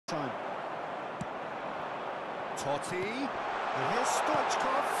Time. Totti, and here's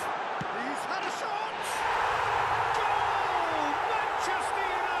Stoichkov. He's had a shot! Goal! Manchester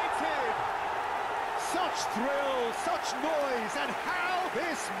United! Such thrill, such noise, and how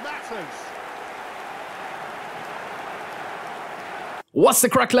this matters! What's the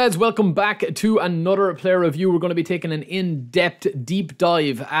crack, lads? Welcome back to another player review. We're going to be taking an in-depth deep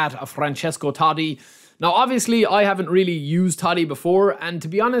dive at Francesco Totti. Now, obviously, I haven't really used Totti before, and to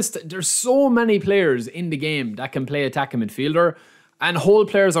be honest, there's so many players in the game that can play attacking midfielder, and whole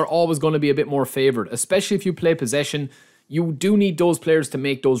players are always going to be a bit more favoured, especially if you play possession. You do need those players to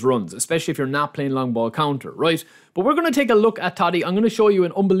make those runs, especially if you're not playing long ball counter, right? But we're going to take a look at Totti. I'm going to show you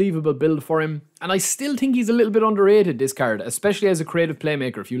an unbelievable build for him, and I still think he's a little bit underrated, this card, especially as a creative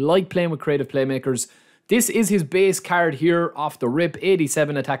playmaker. If you like playing with creative playmakers, this is his base card here off the rip,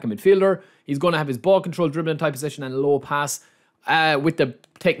 87 attacking midfielder. He's going to have his ball control, dribbling, tight possession, and low pass with the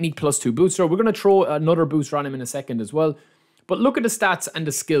technique +2 booster. We're going to throw another booster on him in a second as well. But look at the stats and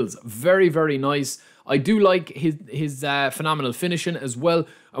the skills. Very, very nice. I do like his phenomenal finishing as well.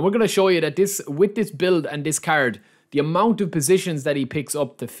 And we're going to show you that with this build and this card, the amount of positions that he picks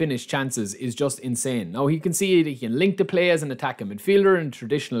up to finish chances is just insane. Now, he can see that he can link the play as an attacking midfielder and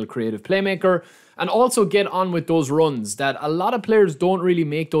traditional creative playmaker, and also get on with those runs that a lot of players don't really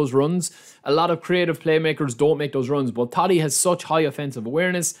make those runs. A lot of creative playmakers don't make those runs, but Totti has such high offensive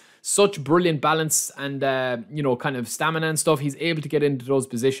awareness, such brilliant balance and, kind of stamina and stuff. He's able to get into those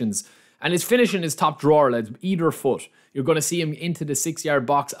positions. And his finishing is top drawer, lads, either foot. You're going to see him into the 6-yard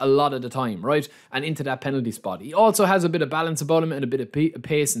box a lot of the time, right? And into that penalty spot. He also has a bit of balance about him and a bit of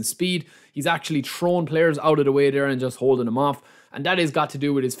pace and speed. He's actually thrown players out of the way there and just holding them off. And that has got to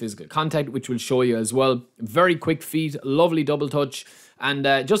do with his physical contact, which we'll show you as well. Very quick feet, lovely double touch, and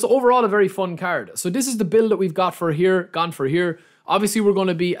just overall a very fun card. So this is the build that we've got for here, gone for here. Obviously, we're going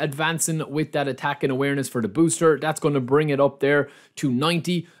to be advancing with that attacking awareness for the booster. That's going to bring it up there to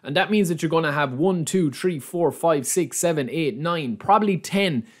 90. And that means that you're going to have 1, 2, 3, 4, 5, 6, 7, 8, 9, probably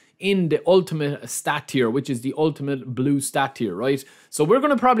 10 in the ultimate stat tier, which is the ultimate blue stat tier, right? So we're going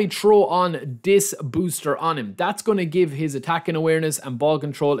to probably throw on this booster on him. That's going to give his attacking awareness and ball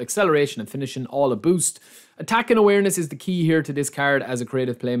control, acceleration and finishing all a boost. Attacking awareness is the key here to this card as a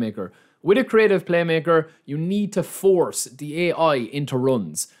creative playmaker. With a creative playmaker, you need to force the AI into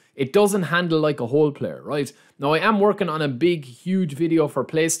runs. It doesn't handle like a whole player, right? Now, I am working on a big, huge video for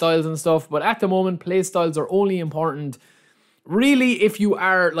playstyles and stuff, but at the moment, playstyles are only important really if you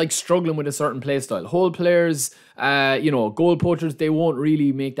are like struggling with a certain playstyle. Whole players, goal poachers, they won't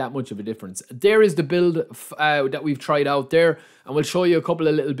really make that much of a difference. There is the build that we've tried out there, and we'll show you a couple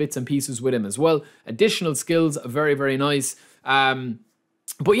of little bits and pieces with him as well. Additional skills, very, very nice.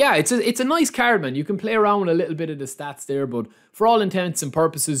 But yeah, it's a nice card, man. You can play around with a little bit of the stats there, but for all intents and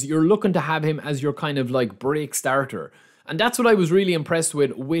purposes, you're looking to have him as your kind of like break starter. And that's what I was really impressed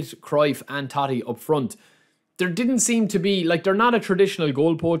with Cruyff and Totti up front. There didn't seem to be, like, they're not a traditional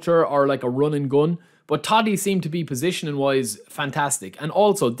goal poacher or like a run and gun, but Totti seemed to be positioning wise fantastic. And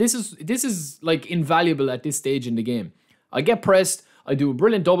also, this is like invaluable at this stage in the game. I get pressed, I do a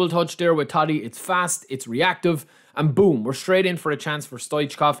brilliant double touch there with Totti. It's fast, it's reactive, and boom, we're straight in for a chance for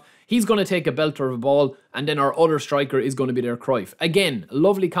Stoichkov. He's going to take a belter of a ball, and then our other striker is going to be their Cruyff. Again, a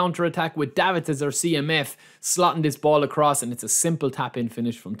lovely counter-attack with Davids as our CMF, slotting this ball across, and it's a simple tap-in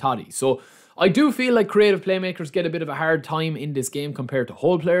finish from Totti. So I do feel like creative playmakers get a bit of a hard time in this game compared to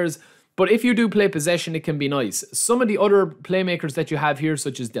whole players, but if you do play possession, it can be nice. Some of the other playmakers that you have here,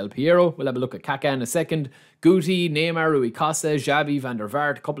 such as Del Piero, we'll have a look at Kaká in a second, Guti, Neymar, Rui Costa, Xavi, Van der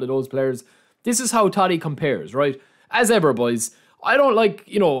Vaart, a couple of those players. This is how Totti compares, right? As ever, boys, I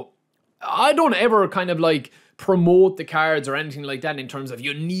don't ever kind of like promote the cards or anything like that in terms of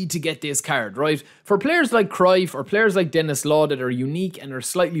you need to get this card, right? For players like Cruyff or players like Dennis Law that are unique and are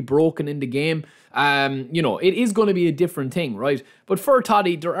slightly broken in the game, it is going to be a different thing, right? But for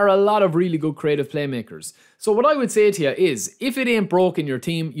Totti, there are a lot of really good creative playmakers. So what I would say to you is, if it ain't broke in your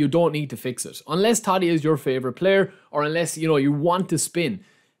team, you don't need to fix it. Unless Totti is your favorite player, or unless, you want to spin.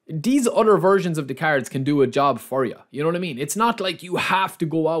 These other versions of the cards can do a job for you. You know what I mean? It's not like you have to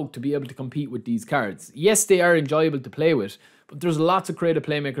go out to be able to compete with these cards. Yes, they are enjoyable to play with, but there's lots of creative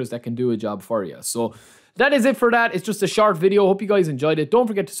playmakers that can do a job for you. So that is it for that. It's just a short video. Hope you guys enjoyed it. Don't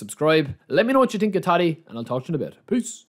forget to subscribe. Let me know what you think of Totti, and I'll talk to you in a bit. Peace.